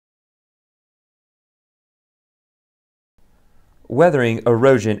Weathering,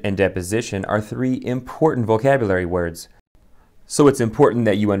 erosion, and deposition are three important vocabulary words. So it's important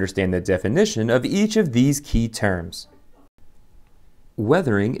that you understand the definition of each of these key terms.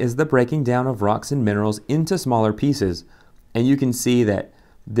 Weathering is the breaking down of rocks and minerals into smaller pieces. And you can see that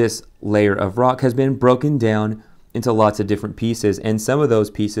this layer of rock has been broken down into lots of different pieces, and some of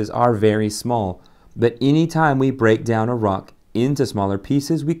those pieces are very small. But anytime we break down a rock into smaller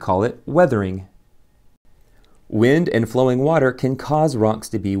pieces, we call it weathering. Wind and flowing water can cause rocks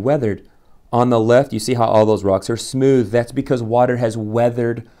to be weathered. On the left, you see how all those rocks are smooth. That's because water has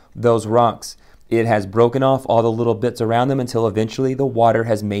weathered those rocks. It has broken off all the little bits around them until eventually the water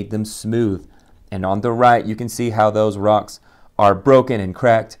has made them smooth. And on the right, you can see how those rocks are broken and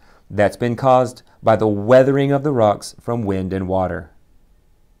cracked. That's been caused by the weathering of the rocks from wind and water.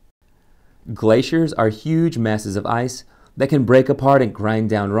 Glaciers are huge masses of ice that can break apart and grind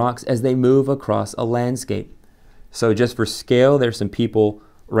down rocks as they move across a landscape. So just for scale, there's some people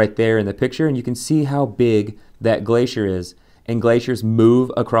right there in the picture, and you can see how big that glacier is. And glaciers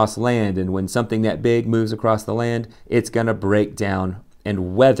move across land, and when something that big moves across the land, it's going to break down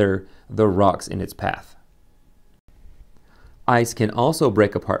and weather the rocks in its path. Ice can also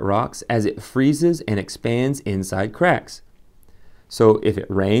break apart rocks as it freezes and expands inside cracks. So if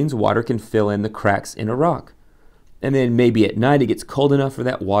it rains, water can fill in the cracks in a rock. And then maybe at night it gets cold enough for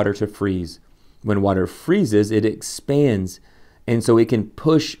that water to freeze. When water freezes, it expands, and so it can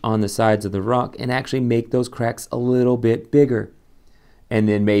push on the sides of the rock and actually make those cracks a little bit bigger. And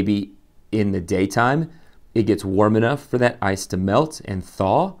then maybe in the daytime, it gets warm enough for that ice to melt and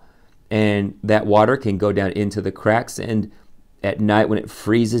thaw, and that water can go down into the cracks, and at night when it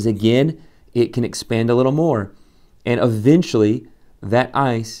freezes again, it can expand a little more. And eventually, that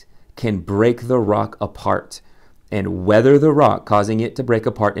ice can break the rock apart and weather the rock, causing it to break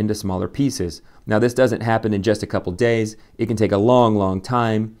apart into smaller pieces. Now, this doesn't happen in just a couple days. It can take a long, long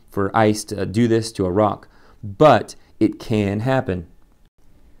time for ice to do this to a rock, but it can happen.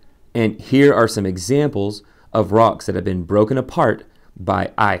 And here are some examples of rocks that have been broken apart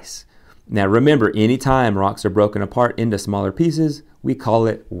by ice. Now, remember, anytime rocks are broken apart into smaller pieces, we call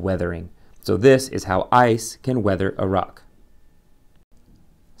it weathering. So this is how ice can weather a rock.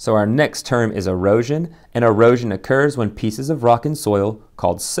 So our next term is erosion, and erosion occurs when pieces of rock and soil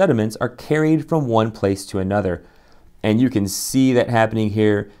called sediments are carried from one place to another. And you can see that happening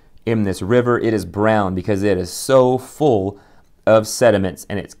here in this river. It is brown because it is so full of sediments,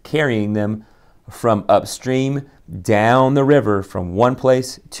 and it's carrying them from upstream down the river from one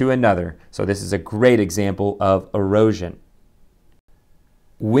place to another. So this is a great example of erosion.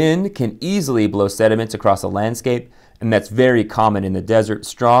 Wind can easily blow sediments across a landscape, and that's very common in the desert.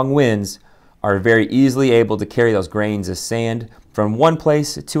 Strong winds are very easily able to carry those grains of sand from one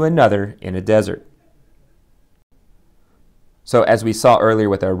place to another in a desert. So as we saw earlier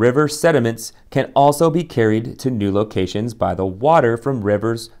with our river, sediments can also be carried to new locations by the water from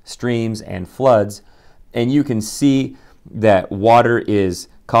rivers, streams, and floods. And you can see that water is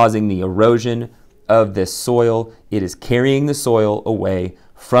causing the erosion of this soil. It is carrying the soil away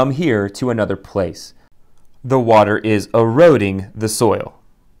from here to another place. The water is eroding the soil.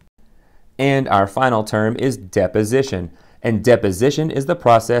 And our final term is deposition. And deposition is the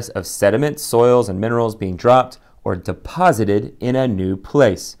process of sediments, soils, and minerals being dropped or deposited in a new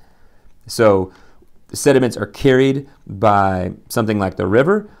place. So sediments are carried by something like the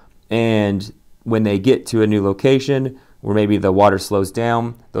river, and when they get to a new location where maybe the water slows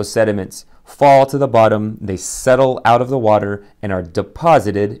down, those sediments fall to the bottom, they settle out of the water and are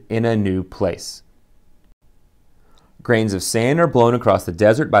deposited in a new place. Grains of sand are blown across the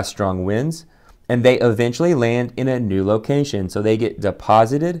desert by strong winds, and they eventually land in a new location. So they get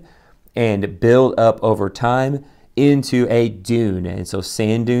deposited and build up over time into a dune. And so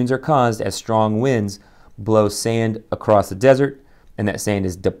sand dunes are caused as strong winds blow sand across the desert, and that sand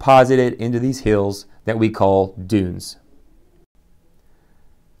is deposited into these hills that we call dunes.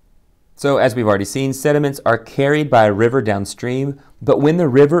 So as we've already seen, sediments are carried by a river downstream, but when the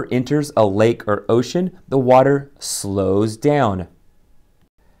river enters a lake or ocean, the water slows down.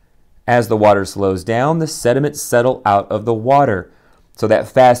 As the water slows down, the sediments settle out of the water. So that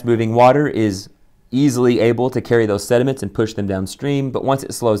fast-moving water is easily able to carry those sediments and push them downstream, but once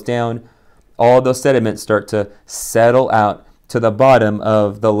it slows down, all those sediments start to settle out to the bottom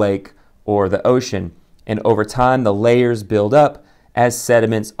of the lake or the ocean. And over time, the layers build up as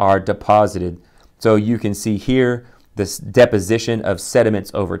sediments are deposited. So you can see here, this deposition of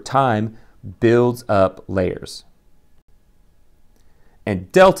sediments over time builds up layers. And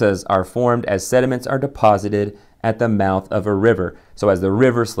deltas are formed as sediments are deposited at the mouth of a river. So as the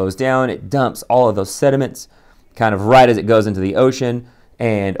river slows down, it dumps all of those sediments kind of right as it goes into the ocean.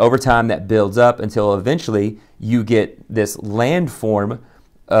 And over time that builds up until eventually you get this landform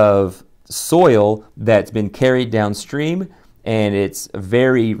of soil that's been carried downstream, and it's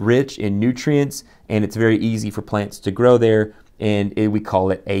very rich in nutrients, and it's very easy for plants to grow there, and we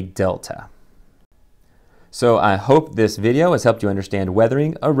call it a delta. So I hope this video has helped you understand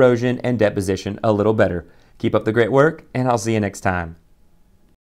weathering, erosion, and deposition a little better. Keep up the great work, and I'll see you next time.